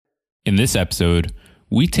In this episode,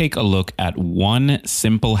 we take a look at one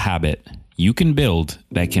simple habit you can build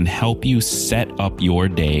that can help you set up your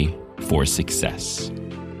day for success.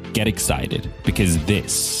 Get excited because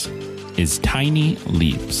this is Tiny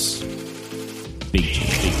Leaps, Big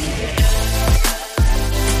Changes.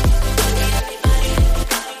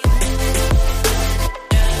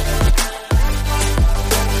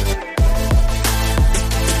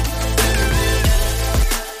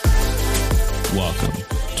 Welcome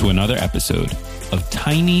to another episode of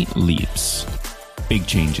Tiny Leaps, Big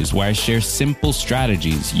Changes, where I share simple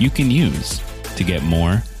strategies you can use to get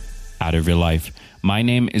more out of your life. My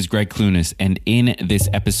name is Greg Clunis, and in this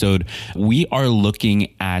episode, we are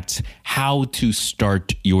looking at how to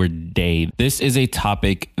start your day. This is a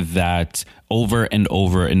topic that over and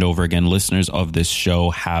over and over again, listeners of this show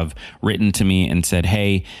have written to me and said,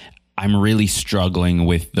 hey, I'm really struggling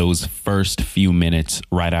with those first few minutes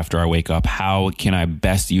right after I wake up. How can I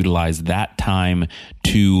best utilize that time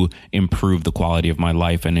to improve the quality of my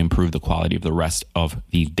life and improve the quality of the rest of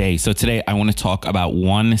the day? So today I want to talk about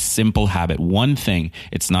one simple habit, one thing.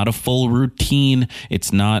 It's not a full routine.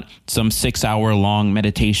 It's not some 6-hour long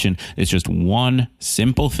meditation. It's just one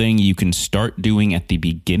simple thing you can start doing at the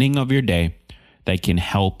beginning of your day that can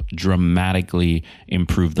help dramatically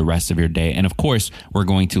improve the rest of your day. And of course, we're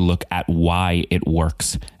going to look at why it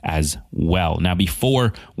works as well. Now,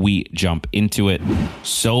 before we jump into it,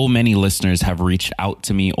 so many listeners have reached out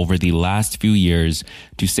to me over the last few years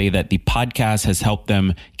to say that the podcast has helped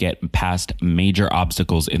them get past major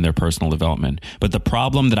obstacles in their personal development. But the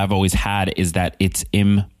problem that I've always had is that it's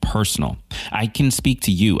impersonal. I can speak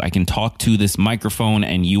to you. I can talk to this microphone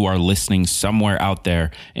and you are listening somewhere out there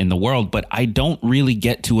in the world, but I don't really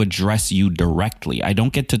get to address you directly. I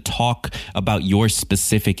don't get to talk about your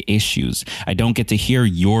specific issues. I don't get to hear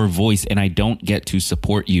your voice, and I don't get to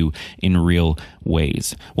support you in real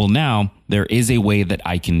ways. Well, now there is a way that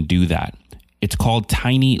I can do that. It's called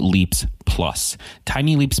Tiny Leaps Plus.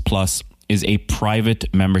 Tiny Leaps Plus is a private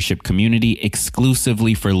membership community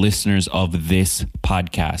exclusively for listeners of this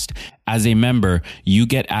podcast. As a member, you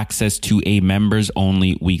get access to a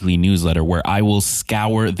members-only weekly newsletter where I will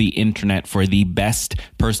scour the internet for the best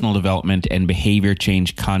personal development and behavior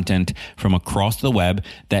change content from across the web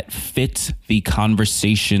that fits the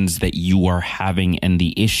conversations that you are having and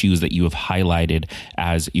the issues that you have highlighted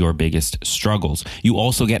as your biggest struggles. You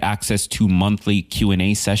also get access to monthly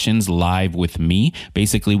Q&A sessions live with me.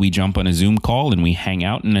 Basically, we jump on a Zoom call and we hang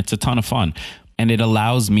out, and it's a ton of fun. And it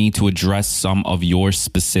allows me to address some of your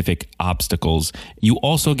specific obstacles. You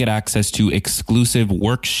also get access to exclusive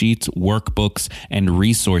worksheets, workbooks, and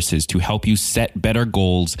resources to help you set better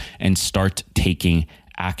goals and start taking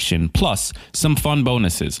action. Plus, some fun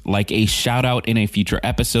bonuses like a shout out in a future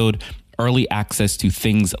episode, early access to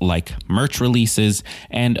things like merch releases,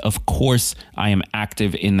 and of course, I am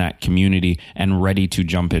active in that community and ready to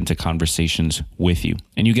jump into conversations with you.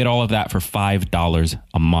 And you get all of that for $5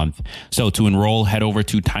 a month. So to enroll, head over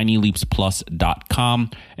to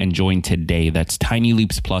tinyleapsplus.com and join today. That's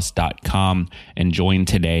tinyleapsplus.com and join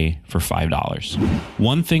today for $5.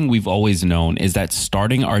 One thing we've always known is that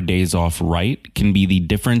starting our days off right can be the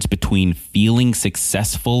difference between feeling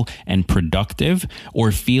successful and productive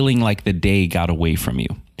or feeling like the day got away from you.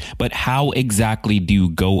 But how exactly do you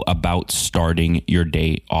go about starting your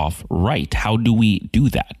day off right? How do we do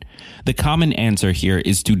that? The common answer here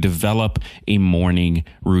is to develop a morning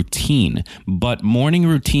routine. But morning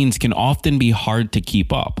routines can often be hard to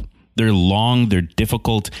keep up. They're long, they're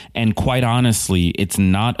difficult, and quite honestly, it's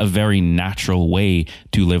not a very natural way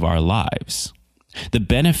to live our lives. The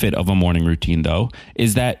benefit of a morning routine, though,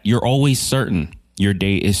 is that you're always certain your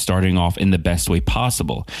day is starting off in the best way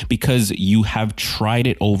possible because you have tried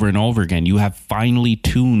it over and over again. You have finely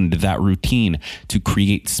tuned that routine to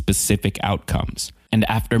create specific outcomes. And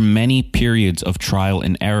after many periods of trial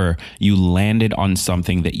and error, you landed on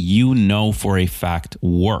something that you know for a fact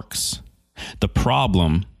works. The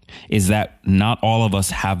problem is that not all of us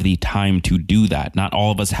have the time to do that. Not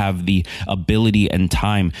all of us have the ability and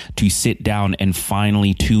time to sit down and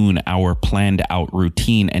finally tune our planned out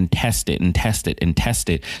routine and test it and test it and test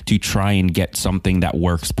it to try and get something that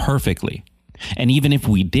works perfectly. And even if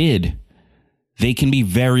we did, they can be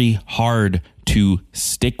very hard to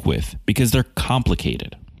stick with because they're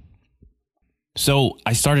complicated. So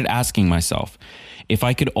I started asking myself, if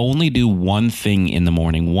I could only do one thing in the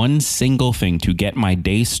morning, one single thing to get my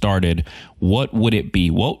day started, what would it be?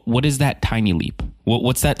 What is that tiny leap?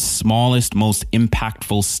 What's that smallest, most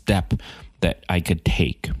impactful step that I could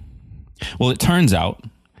take? Well, it turns out,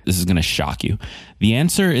 this is going to shock you, the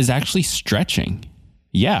answer is actually stretching.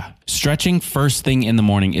 Yeah, stretching first thing in the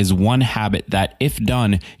morning is one habit that, if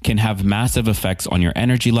done, can have massive effects on your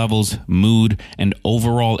energy levels, mood, and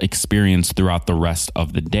overall experience throughout the rest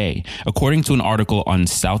of the day. According to an article on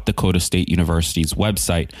South Dakota State University's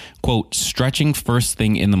website, quote, stretching first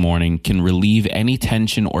thing in the morning can relieve any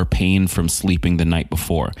tension or pain from sleeping the night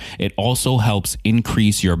before. It also helps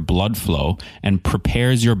increase your blood flow and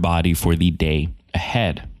prepares your body for the day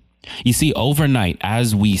ahead. You see, overnight,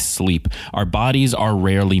 as we sleep, our bodies are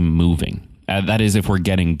rarely moving. That is, if we're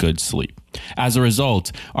getting good sleep. As a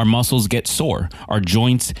result, our muscles get sore, our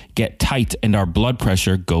joints get tight, and our blood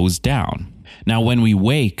pressure goes down. Now, when we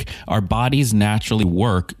wake, our bodies naturally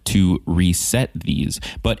work to reset these,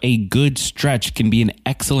 but a good stretch can be an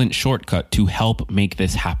excellent shortcut to help make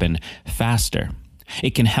this happen faster.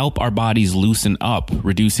 It can help our bodies loosen up,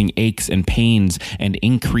 reducing aches and pains, and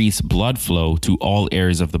increase blood flow to all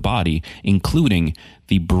areas of the body, including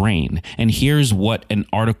the brain. And here's what an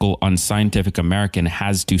article on Scientific American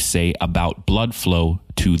has to say about blood flow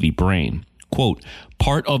to the brain. Quote,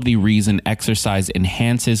 part of the reason exercise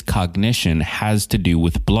enhances cognition has to do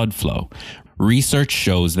with blood flow. Research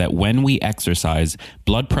shows that when we exercise,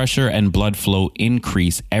 blood pressure and blood flow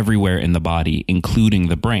increase everywhere in the body, including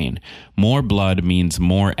the brain. More blood means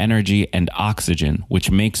more energy and oxygen,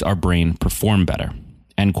 which makes our brain perform better.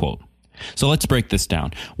 End quote. So let's break this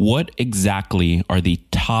down. What exactly are the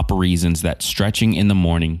top reasons that stretching in the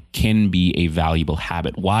morning can be a valuable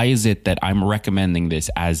habit? Why is it that I'm recommending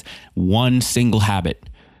this as one single habit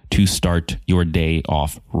to start your day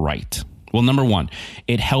off right? Well, number one,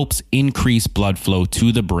 it helps increase blood flow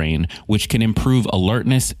to the brain, which can improve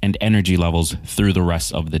alertness and energy levels through the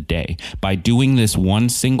rest of the day. By doing this one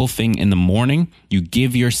single thing in the morning, you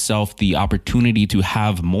give yourself the opportunity to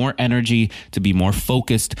have more energy, to be more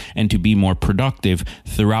focused, and to be more productive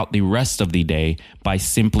throughout the rest of the day by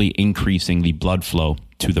simply increasing the blood flow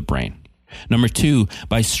to the brain. Number two,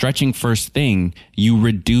 by stretching first thing, you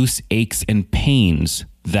reduce aches and pains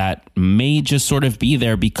that may just sort of be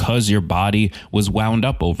there because your body was wound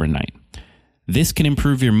up overnight. This can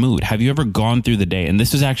improve your mood. Have you ever gone through the day? And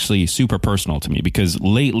this is actually super personal to me because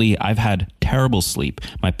lately I've had terrible sleep.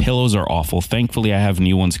 My pillows are awful. Thankfully, I have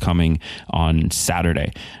new ones coming on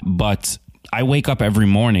Saturday. But I wake up every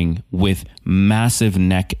morning with massive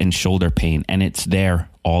neck and shoulder pain, and it's there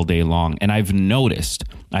all day long. And I have noticed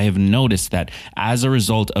that as a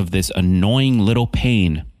result of this annoying little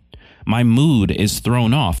pain, my mood is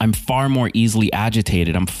thrown off. I'm far more easily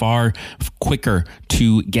agitated. I'm far quicker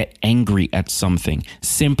to get angry at something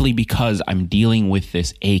simply because I'm dealing with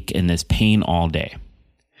this ache and this pain all day.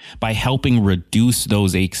 By helping reduce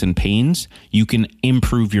those aches and pains, you can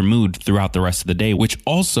improve your mood throughout the rest of the day, which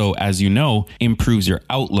also, as you know, improves your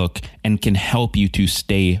outlook and can help you to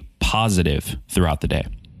stay positive throughout the day.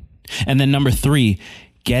 And then number three,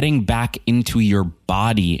 getting back into your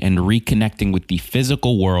body and reconnecting with the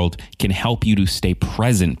physical world can help you to stay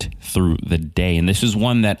present through the day. And this is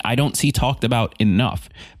one that I don't see talked about enough.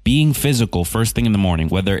 Being physical first thing in the morning,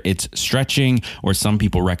 whether it's stretching or some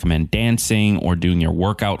people recommend dancing or doing your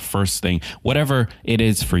workout first thing, whatever it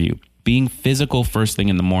is for you. Being physical first thing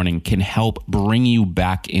in the morning can help bring you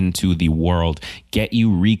back into the world, get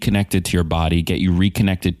you reconnected to your body, get you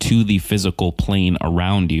reconnected to the physical plane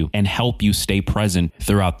around you, and help you stay present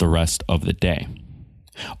throughout the rest of the day.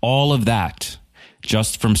 All of that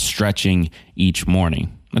just from stretching each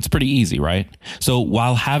morning. That's pretty easy, right? So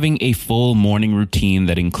while having a full morning routine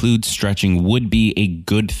that includes stretching would be a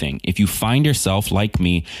good thing, if you find yourself like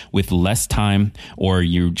me with less time or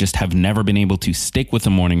you just have never been able to stick with a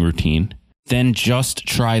morning routine, then just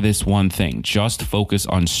try this one thing. Just focus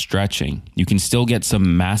on stretching. You can still get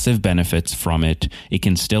some massive benefits from it. It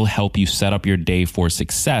can still help you set up your day for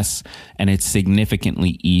success, and it's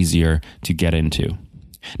significantly easier to get into.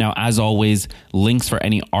 Now, as always, links for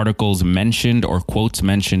any articles mentioned or quotes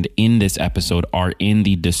mentioned in this episode are in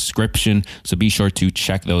the description. So be sure to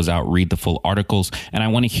check those out, read the full articles. And I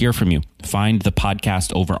want to hear from you. Find the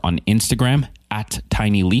podcast over on Instagram at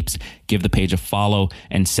Tiny Leaps. Give the page a follow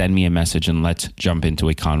and send me a message and let's jump into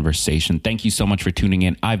a conversation. Thank you so much for tuning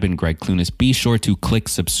in. I've been Greg Clunis. Be sure to click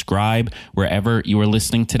subscribe wherever you are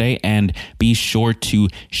listening today, and be sure to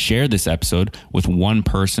share this episode with one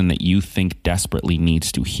person that you think desperately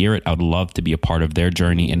needs to hear it. I would love to be a part of their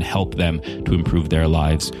journey and help them to improve their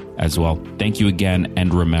lives as well. Thank you again,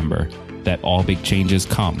 and remember that all big changes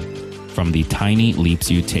come from the tiny leaps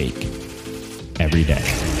you take every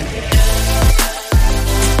day.